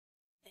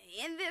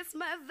in this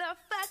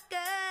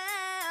motherfucker,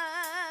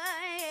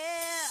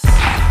 yeah.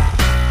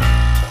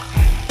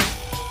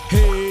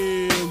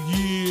 Hell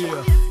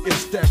yeah,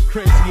 it's that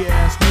crazy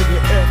ass nigga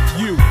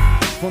F.U.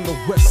 from the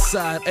west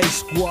side A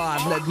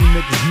squad, letting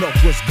niggas know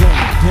what's going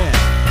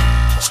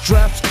down.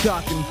 Straps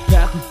cocking,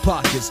 patent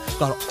pockets,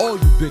 got all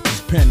you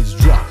bitches panties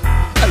dropping.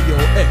 Hey yo,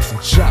 X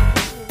and Chop,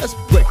 let's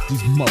break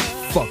these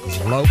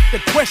motherfuckers low. The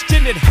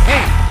question at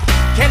hand: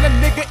 can a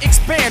nigga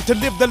expand to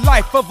live the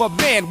life of a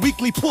man?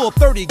 Weekly pull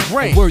 30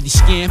 grand. A worthy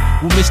scam.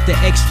 Well, Mr.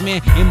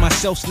 X-Man and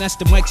myself snatch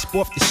the mic,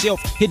 sport off the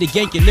shelf, hit a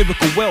yank in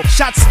lyrical wealth.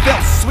 Shots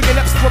felt, swinging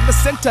ups from the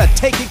center,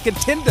 taking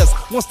contenders.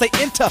 Once they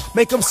enter,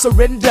 make them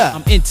surrender.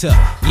 I'm into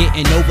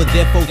getting over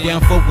there, for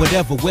down for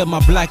whatever. Wear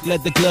my black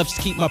leather gloves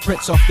to keep my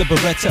prints off the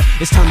Beretta.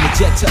 It's time to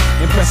jet up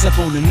and press up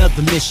on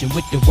another mission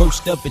with the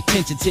worst of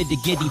intentions. Hit the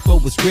giddy for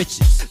his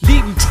riches.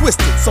 Leading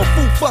twisted, so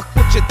fool fuck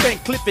what you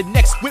think. Clipping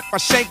next with my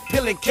shank,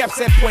 peeling caps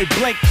at point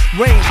blank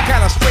range.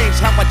 Kinda strange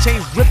how I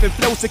change dripping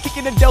flows to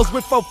kicking in dells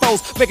with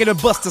fofos, making the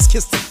busters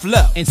kiss the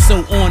flow. And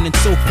so on and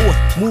so forth,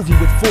 moving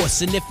with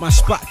force. And if my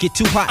spot get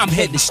too hot, I'm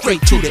heading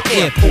straight to the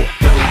airport.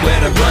 Nowhere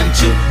to run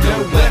to,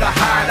 nowhere to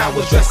hide. I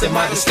was dressed in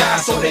my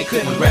disguise so they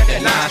couldn't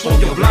recognize from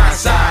your blind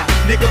side.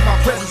 Nigga, my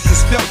presence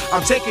is felt.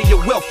 I'm taking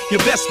your wealth. You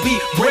best be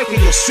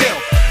breaking yourself.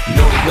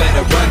 Nowhere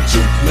to run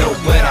to,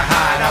 nowhere to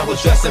hide. I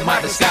was dressed in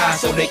my disguise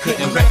so they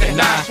couldn't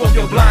recognize from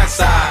your blind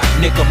side.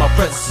 Nigga, my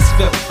presence is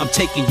felt. I'm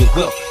taking your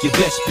wealth. You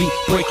best be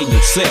breaking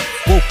yourself.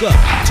 Woke up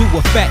to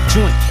a fat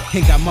joint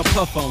and got my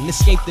puff on.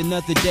 Escaped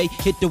another day,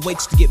 hit the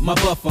weights to get my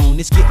buff on.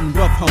 It's getting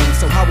rough home,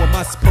 so how am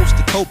I supposed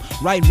to cope?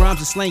 Writing rhymes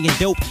and slanging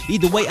dope.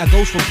 Either way, I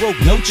goes from broke,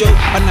 no joke.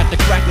 I'm not the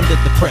crack under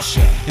the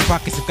pressure. And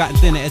pockets have gotten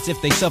thinner as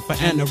if they suffer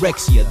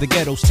anorexia. The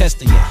ghetto's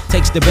testing ya,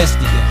 takes the best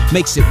of ya,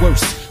 makes it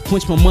worse.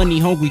 Quench my money,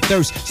 hungry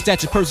thirst.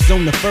 Stature purses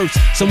on the first,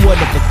 somewhat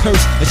of a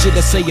curse. Or should I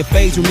say a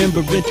phase?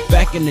 Remembering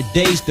back in the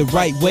days, the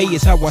right way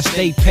is how I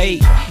stay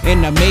paid.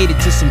 And I made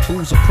it till some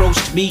fools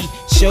approached me,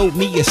 showed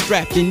me a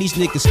strap, then these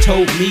niggas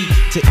told me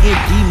to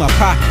empty my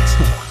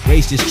pockets.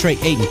 Raised this tray,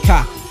 ate and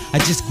cocked. I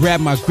just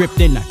grabbed my grip,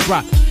 then I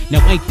dropped it.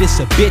 Now ain't this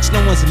a bitch?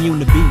 No one's immune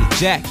to being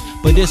jacked.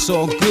 But it's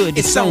all good,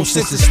 it's on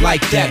since it's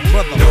like that.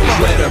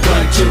 Nowhere to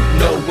run to,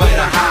 nowhere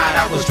to hide.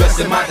 I was dressed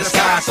in my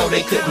disguise so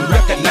they couldn't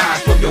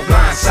recognize from your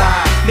blind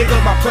side. Nigga,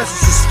 my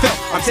presence is felt.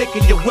 I'm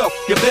taking your wealth.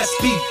 You best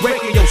be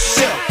breaking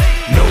yourself.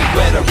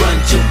 Nowhere to run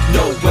to,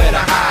 nowhere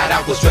to hide.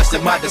 I was dressed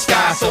in my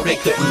disguise so they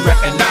couldn't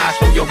recognize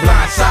from your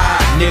blind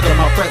side. Nigga,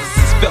 my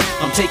presence is felt.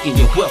 I'm taking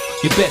your wealth.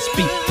 You best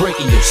be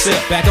breaking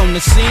yourself. Back on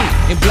the scene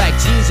in black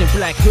jeans and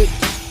black hoodie.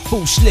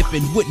 Fool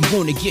slipping, wouldn't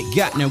wanna get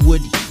got now, would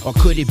he? Or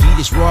could it be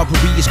this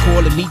robbery is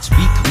calling me to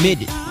be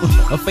committed?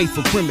 A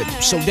faithful criminal,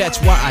 so that's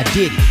why I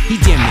did it. He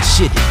damn near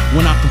shit it.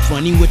 When I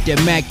confront him with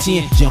that Mac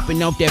 10,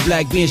 jumping out that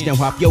black bench, now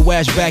hop your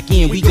ass back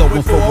in. We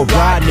going for a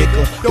ride,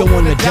 nigga. Don't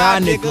wanna die,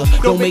 nigga.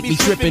 Don't make me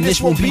trippin',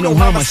 this won't be no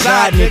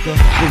homicide, nigga.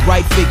 The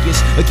right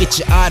figures will get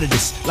you out of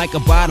this like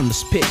a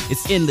bottomless pit.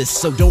 It's endless,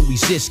 so don't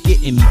resist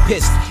getting me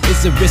pissed.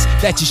 It's a risk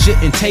that you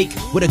shouldn't take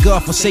with a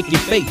God-forsaken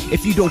fate.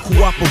 If you don't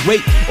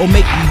cooperate or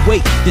make me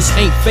wait, this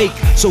ain't fake,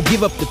 so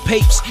give up the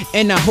papes.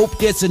 And I hope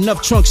there's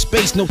enough trunk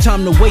space. No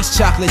time to waste,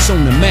 chocolates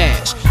on the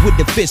mash with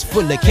the fist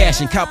full of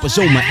cash and coppers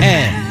on my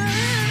ass.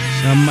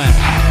 I'm out.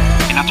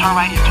 And I turn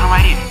right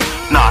here.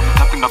 Nah,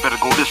 I think I better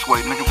go this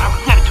way, nigga. I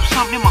gotta do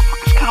something. Them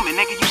motherfuckers coming,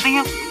 nigga. You see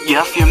him?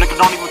 Yeah, I see him, nigga.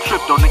 Don't even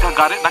trip, though, nigga. I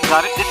got it.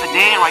 This a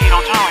dead end right here.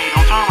 Don't turn right.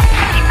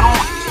 Keep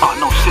going. Oh,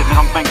 no shit, nigga.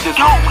 I'm bank this.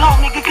 Go,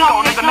 nigga.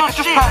 Nigga.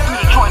 Just pass through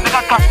the joint, nigga.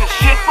 I got this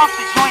shit. Fuck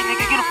the joint,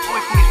 nigga. Get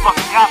away from these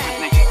fucking goblins,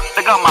 nigga.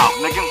 Nigga, I'm out,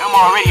 nigga. I'm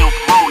already on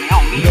parole. They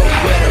don't need me.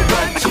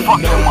 Nigga, fuck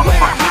you,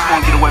 motherfucker. Just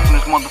gonna get away from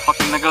this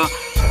motherfucking nigga.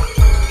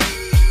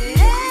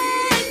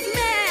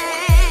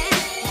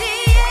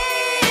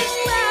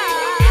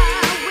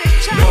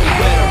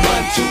 Nowhere to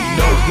run to,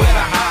 nowhere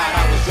to hide.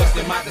 I was dressed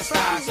in my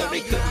disguise so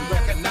they couldn't recognize.